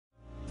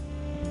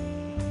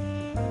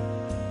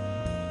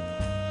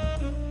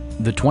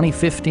the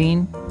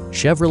 2015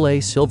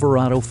 Chevrolet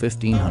Silverado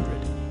 1500.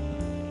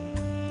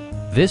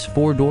 This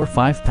four-door,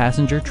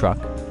 five-passenger truck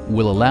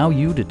will allow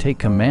you to take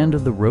command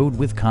of the road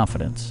with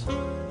confidence.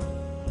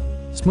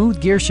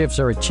 Smooth gear shifts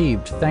are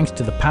achieved thanks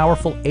to the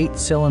powerful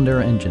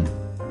 8-cylinder engine,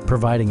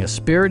 providing a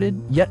spirited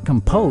yet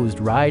composed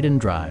ride and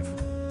drive.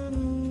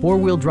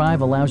 Four-wheel drive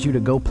allows you to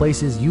go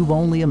places you've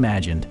only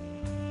imagined.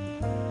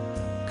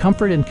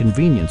 Comfort and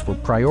convenience were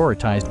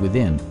prioritized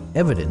within,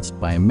 evidenced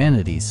by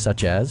amenities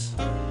such as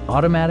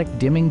automatic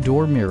dimming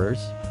door mirrors,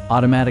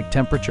 automatic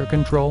temperature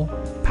control,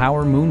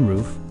 power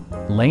moonroof,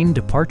 lane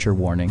departure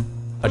warning,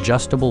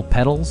 adjustable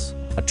pedals,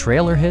 a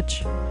trailer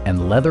hitch,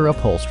 and leather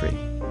upholstery.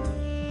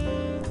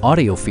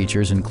 Audio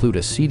features include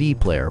a CD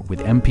player with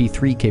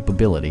MP3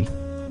 capability,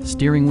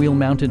 steering wheel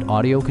mounted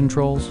audio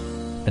controls,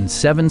 and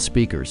 7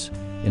 speakers,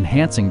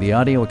 enhancing the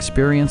audio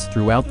experience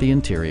throughout the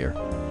interior.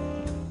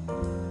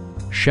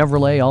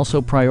 Chevrolet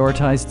also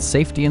prioritized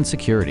safety and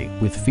security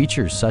with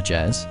features such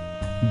as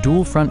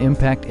dual front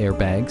impact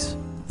airbags,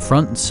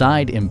 front and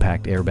side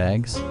impact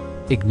airbags,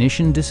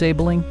 ignition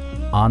disabling,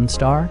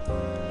 OnStar,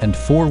 and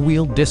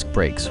 4-wheel disc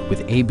brakes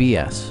with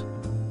ABS.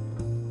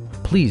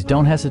 Please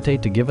don't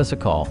hesitate to give us a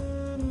call.